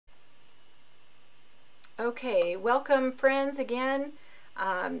Okay, welcome friends again.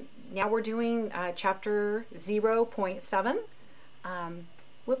 Now we're doing chapter 0.7.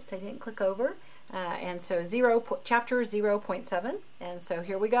 Whoops, I didn't click over. And so chapter 0.7. And so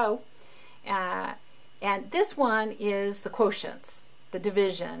here we go. And this one is the quotients, the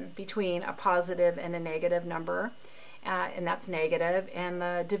division between a positive and a negative number. And that's negative, and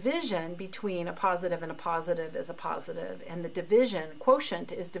the division between a positive and a positive is a positive, and the division,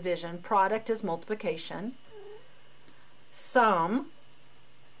 quotient is division, product is multiplication, sum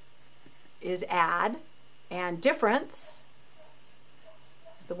is add, and difference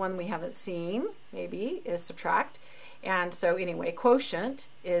is the one we haven't seen, maybe, is subtract. And so anyway, quotient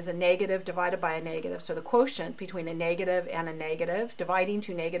is a negative divided by a negative, so the quotient between a negative and a negative, dividing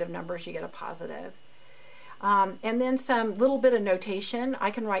two negative numbers, you get a positive. And then some little bit of notation. I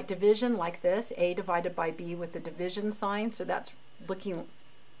can write division like this, A divided by B with the division sign. So that's looking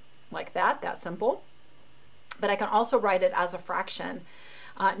like that, that's simple. But I can also write it as a fraction.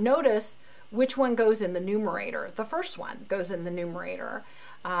 Notice which one goes in the numerator. The first one goes in the numerator.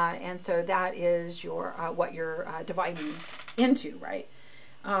 And so that is your what you're dividing into, right?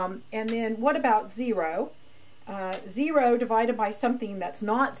 And then what about 0? 0 divided by something that's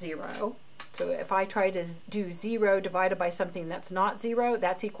not 0. So if I try to do 0 divided by something that's not 0,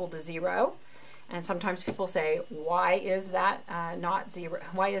 that's equal to 0. And sometimes people say, why is that not 0?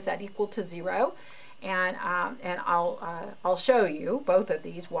 Why is that equal to 0? And I'll show you both of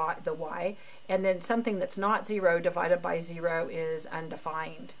these, the why. And then something that's not 0 divided by 0 is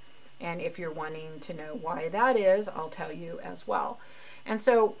undefined. And if you're wanting to know why that is, I'll tell you as well. And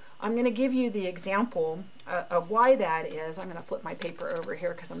so I'm going to give you the example of why that is. I'm going to flip my paper over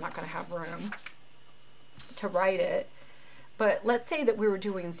here because I'm not going to have room to write it. But let's say that we were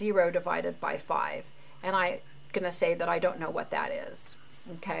doing 0 divided by 5. And I'm going to say that I don't know what that is.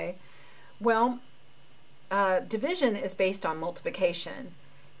 Okay? Well, division is based on multiplication.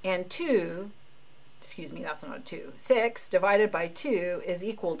 And 6 divided by 2 is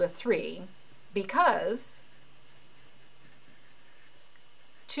equal to 3 because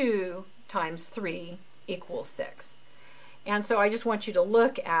 2 times 3 equals 6. And so I just want you to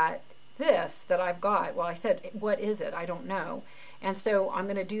look at this that I've got. Well, I said, what is it? I don't know. And so I'm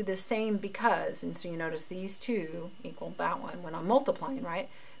going to do the same because, and so you notice these two equal that one when I'm multiplying, right?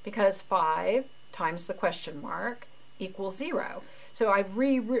 Because 5 times the question mark equals 0. So I've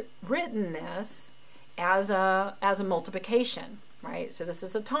rewritten this as a multiplication, right? So this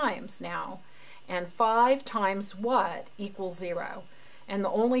is a times now. And 5 times what equals 0? And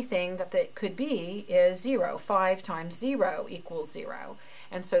the only thing that could be is 0. 5 times 0 equals 0.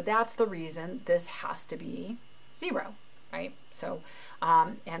 And so that's the reason this has to be 0, right? So,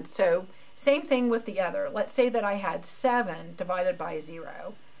 and so same thing with the other. Let's say that I had 7 divided by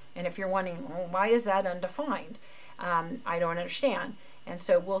 0. And if you're wondering, well, why is that undefined? I don't understand. And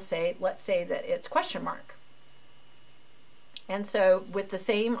so we'll say, let's say that it's question mark. And so with the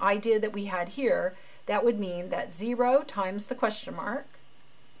same idea that we had here, that would mean that 0 times the question mark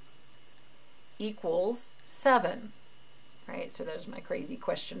equals 7, right? So there's my crazy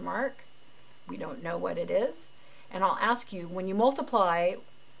question mark. We don't know what it is. And I'll ask you, when you multiply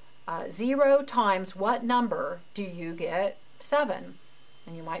 0 times what number do you get 7?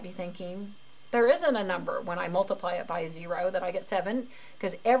 And you might be thinking, there isn't a number when I multiply it by 0 that I get 7,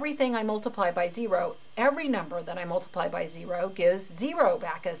 because everything I multiply by 0, every number that I multiply by 0 gives 0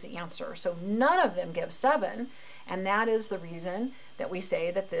 back as the answer. So none of them give 7, and that is the reason that we say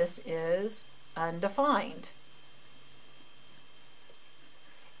that this is undefined.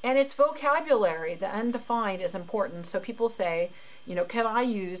 And it's vocabulary. The undefined is important. So people say, you know, can I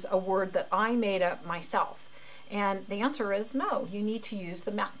use a word that I made up myself? And the answer is no. You need to use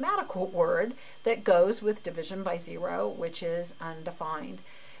the mathematical word that goes with division by 0, which is undefined.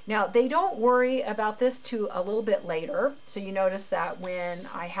 Now, they don't worry about this till a little bit later. So you notice that when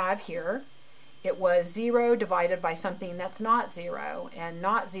I have here, it was 0 divided by something that's not 0, and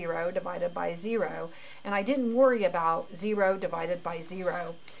not 0 divided by 0. And I didn't worry about 0 divided by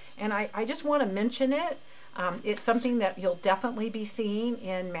 0. And I just want to mention it. It's something that you'll definitely be seeing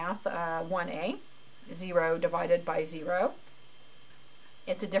in Math 1A, 0 divided by 0.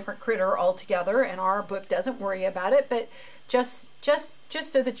 It's a different critter altogether, and our book doesn't worry about it, but just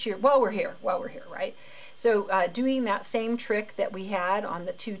so that you're, while we're here, right? So doing that same trick that we had on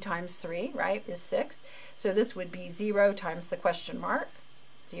the 2 times 3, right, is 6. So this would be 0 times the question mark.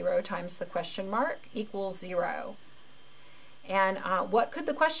 0 times the question mark equals 0. And what could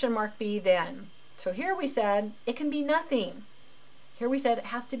the question mark be then? So here we said it can be nothing. Here we said it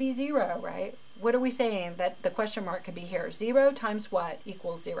has to be 0, right? What are we saying that the question mark could be here? 0 times what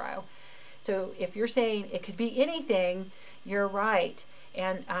equals 0? So if you're saying it could be anything, you're right.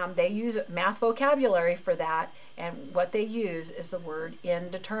 And they use math vocabulary for that, and what they use is the word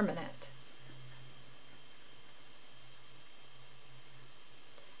indeterminate.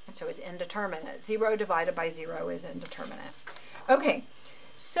 And so it's indeterminate. 0 divided by 0 is indeterminate. Okay,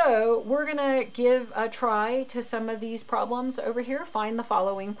 so we're going to give a try to some of these problems over here. Find the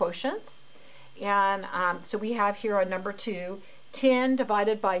following quotients. And so we have here on number 2, 10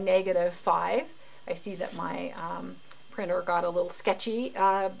 divided by -5. I see that my printer got a little sketchy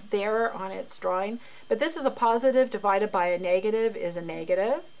there on its drawing. But this is a positive divided by a negative is a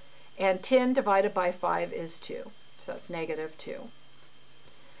negative. And 10 divided by 5 is 2. So that's -2.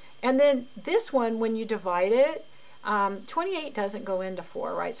 And then this one, when you divide it, 28 doesn't go into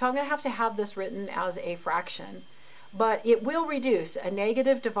 4, right? So I'm going to have this written as a fraction. But it will reduce. A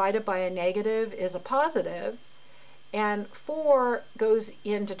negative divided by a negative is a positive. And 4 goes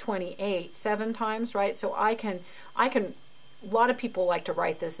into 28 7 times, right? So I can, a lot of people like to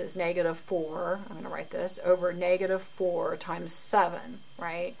write this as -4. I'm going to write this over -4 times 7,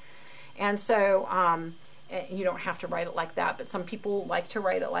 right? And so you don't have to write it like that, but some people like to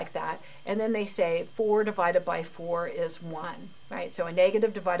write it like that. And then they say 4 divided by 4 is 1, right? So a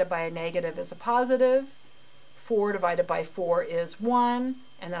negative divided by a negative is a positive. 4 divided by 4 is 1,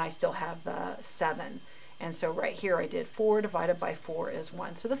 and then I still have the 7. And so right here I did 4 divided by 4 is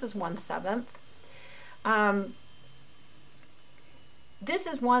 1. So this is 1/7. This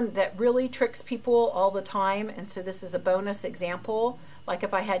is one that really tricks people all the time, and so this is a bonus example. Like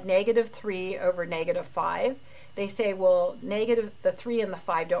if I had -3 over -5, they say, well, the 3 and the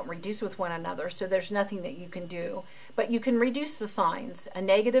 5 don't reduce with one another, so there's nothing that you can do. But you can reduce the signs. A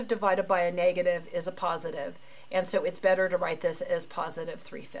negative divided by a negative is a positive, and so it's better to write this as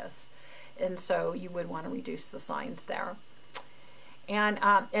 +3/5. And so you would want to reduce the signs there. And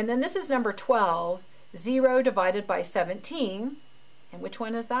then this is number 12, 0 divided by 17. And which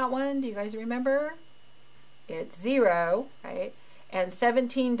one is that one? Do you guys remember? It's 0, right? And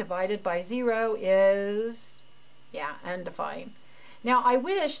 17 divided by 0 is, yeah, undefined. Now, I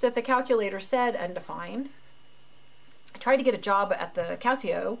wish that the calculator said undefined. I tried to get a job at the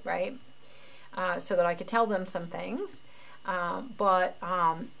Casio, right, so that I could tell them some things. But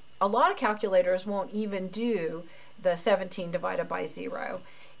a lot of calculators won't even do the 17 divided by 0.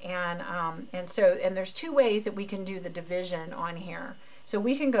 And there's 2 ways that we can do the division on here. So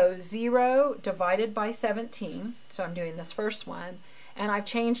we can go 0 divided by 17. So I'm doing this first one, and I've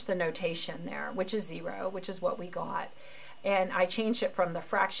changed the notation there, which is 0, which is what we got. And I changed it from the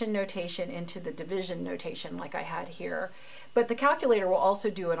fraction notation into the division notation like I had here. But the calculator will also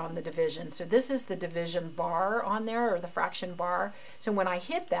do it on the division. So this is the division bar on there, or the fraction bar. So when I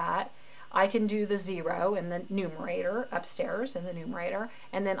hit that, I can do the 0 in the numerator, upstairs in the numerator,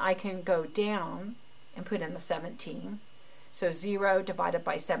 and then I can go down and put in the 17. So 0 divided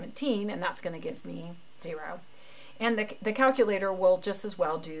by 17, and that's going to give me 0. And the calculator will just as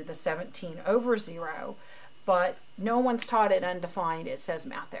well do the 17 over 0, but no one's taught it undefined. It says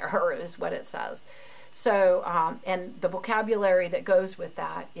math error is what it says. So, and the vocabulary that goes with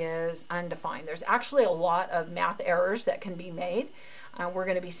that is undefined. There's actually a lot of math errors that can be made. We're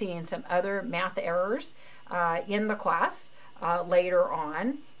going to be seeing some other math errors in the class later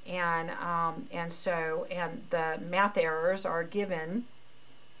on, and the math errors are given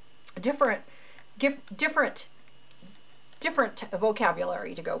different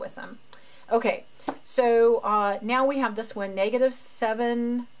vocabulary to go with them. Okay, so now we have this one,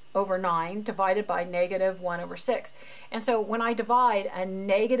 -7 over 9 divided by -1 over 6. And so when I divide a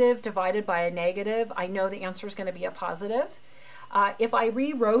negative divided by a negative, I know the answer is going to be a positive. If I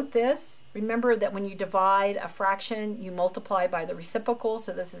rewrote this, remember that when you divide a fraction, you multiply by the reciprocal.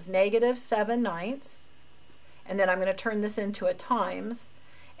 So this is -7/9. And then I'm going to turn this into a times.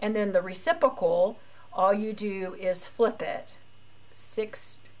 And then the reciprocal, all you do is flip it,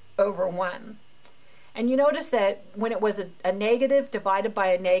 6 over 1. And you notice that when it was a negative divided by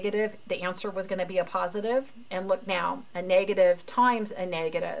a negative, the answer was going to be a positive. And look now, a negative times a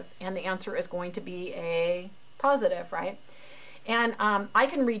negative, and the answer is going to be a positive, right? And I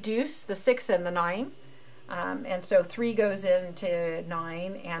can reduce the 6 and the 9. And so 3 goes into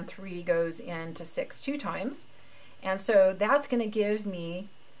 9 and 3 goes into 6 2 times. And so that's going to give me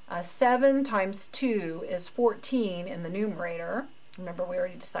 7 times 2 is 14 in the numerator. Remember, we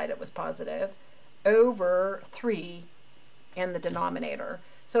already decided it was positive, over 3 in the denominator.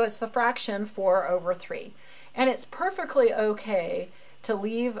 So it's the fraction 4 over 3. And it's perfectly okay to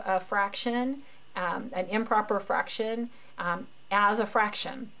leave a fraction, an improper fraction, as a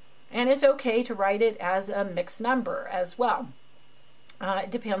fraction. And it's okay to write it as a mixed number as well.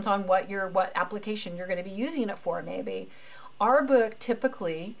 It depends on what application you're going to be using it for, maybe. Our book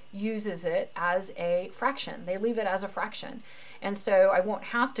typically uses it as a fraction. They leave it as a fraction. And so I won't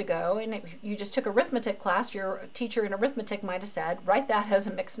have to go, and if you just took arithmetic class, your teacher in arithmetic might have said, write that as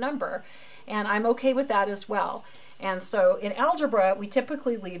a mixed number. And I'm okay with that as well. And so in algebra, we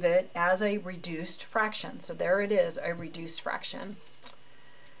typically leave it as a reduced fraction. So there it is, a reduced fraction.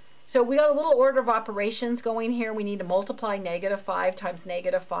 So we got a little order of operations going here. We need to multiply -5 times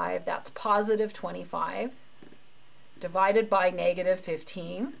 -5. That's positive 25 divided by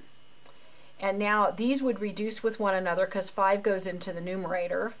 -15. And now these would reduce with one another because 5 goes into the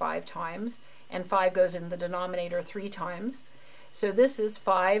numerator 5 times and 5 goes in the denominator 3 times. So this is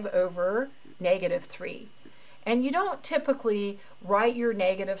 5 over -3. And you don't typically write your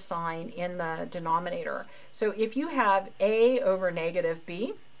negative sign in the denominator. So if you have a over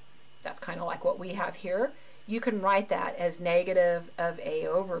 -b, that's kind of like what we have here, you can write that as negative of a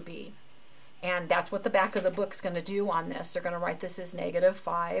over b. And that's what the back of the book's going to do on this. They're going to write this as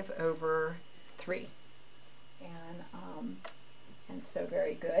 -5 over 3. And so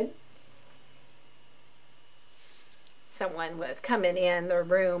very good. Someone was coming in the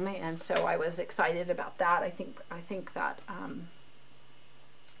room, and so I was excited about that. I think that I'm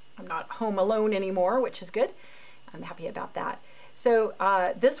not home alone anymore, which is good. I'm happy about that. So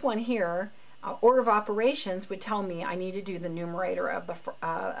this one here, order of operations would tell me I need to do the numerator of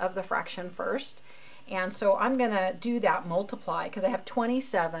the fraction first. And so I'm going to do that multiply because I have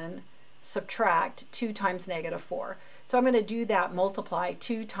 27 subtract 2 times -4. So I'm going to do that multiply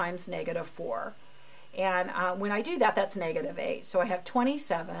 2 times -4. And when I do that, that's -8. So I have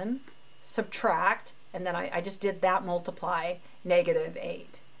 27 subtract, and then I just did that multiply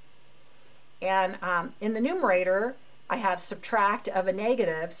 -8. And in the numerator, I have subtract of a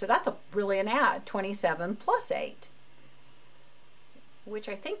negative, so that's really an add, 27 plus 8, which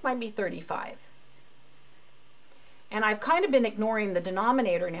I think might be 35. And I've kind of been ignoring the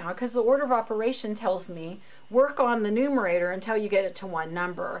denominator now because the order of operation tells me work on the numerator until you get it to one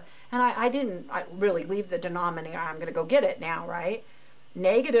number. And I didn't really leave the denominator. I'm going to go get it now, right?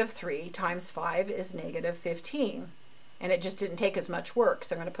 -3 times 5 is -15. And it just didn't take as much work,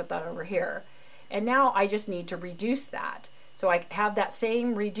 so I'm going to put that over here. And now I just need to reduce that. So I have that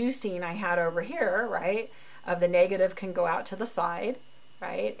same reducing I had over here, right? Of the negative can go out to the side,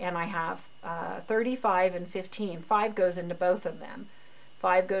 right? And I have 35 and 15. 5 goes into both of them.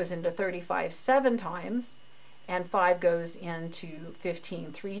 5 goes into 35 7 times, and 5 goes into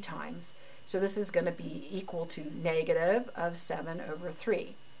 15 3 times. So this is going to be equal to -7 over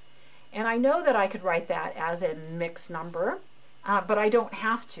 3. And I know that I could write that as a mixed number, but I don't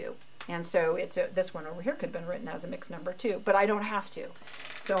have to. And so this one over here could have been written as a mixed number too, but I don't have to.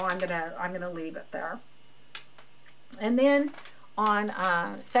 So I'm gonna leave it there. And then on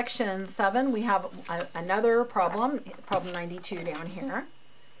section 7, we have another problem, problem 92 down here.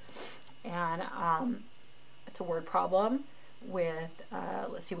 And it's a word problem with,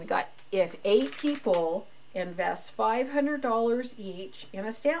 let's see, we got if 8 people invest $500 each in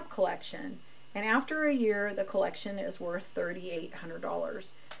a stamp collection, and after a year the collection is worth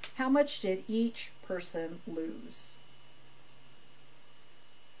 $3,800. How much did each person lose?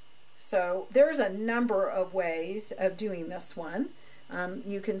 So there's a number of ways of doing this one.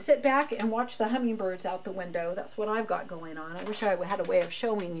 You can sit back and watch the hummingbirds out the window. That's what I've got going on. I wish I had a way of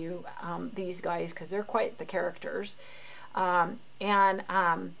showing you these guys because they're quite the characters. There's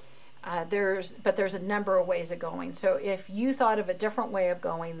a number of ways of going. So if you thought of a different way of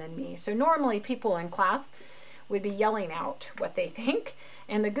going than me, so normally people in class would be yelling out what they think,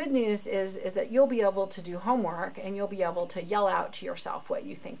 and the good news is that you'll be able to do homework and you'll be able to yell out to yourself what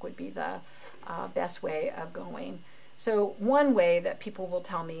you think would be the best way of going. So one way that people will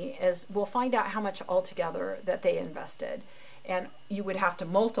tell me is we'll find out how much altogether that they invested, and you would have to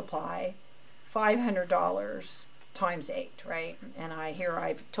multiply $500 times 8, right? And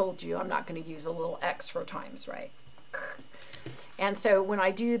I've told you I'm not going to use a little X for times, right? And so when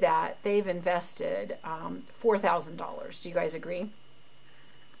I do that, they've invested $4,000. Do you guys agree?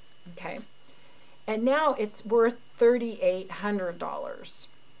 Okay. And now it's worth $3,800.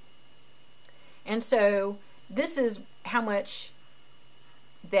 And so this is how much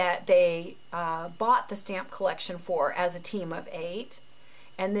that they bought the stamp collection for as a team of 8.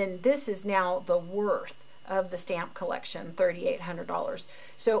 And then this is now the worth of the stamp collection, $3,800.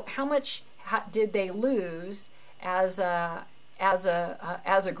 So how much did they lose as a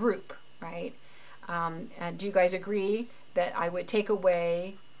group, right? And do you guys agree that I would take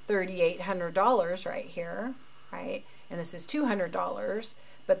away $3,800 right here, right? And this is $200,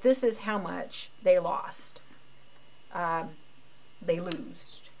 but this is how much they lost. they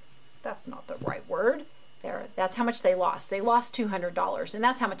lose. That's not the right word. There, that's how much they lost. They lost $200, and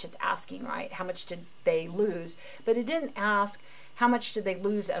that's how much it's asking, right? How much did they lose? But it didn't ask how much did they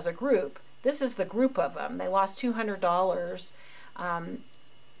lose as a group. This is the group of them. They lost $200,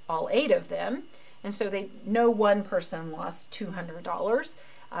 all 8 of them, and so they know one person lost $200.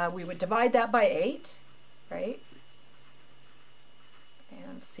 We would divide that by 8, right?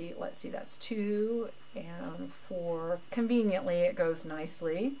 And see, let's see, that's 2 and 4. Conveniently, it goes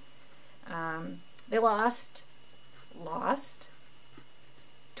nicely. They lost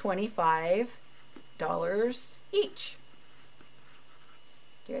 $25 each.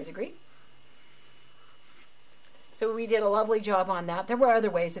 Do you guys agree? So we did a lovely job on that. There were other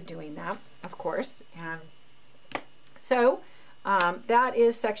ways of doing that, of course. And so that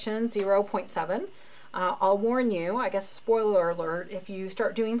is section 0.7. I'll warn you, I guess spoiler alert, if you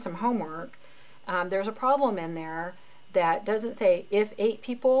start doing some homework, there's a problem in there that doesn't say if 8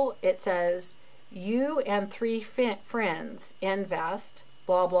 people, it says you and 3 friends invest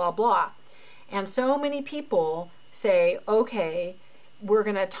blah, blah, blah. And so many people say, okay, we're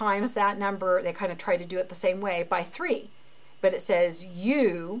going to times that number. They kind of try to do it the same way by 3, but it says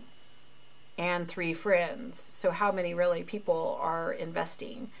you and 3 friends. So how many really people are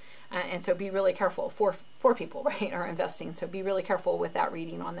investing? And so be really careful. Four people, right, are investing. So be really careful with that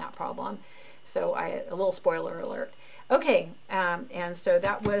reading on that problem. So a little spoiler alert. Okay, and so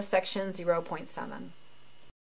that was section 0.7.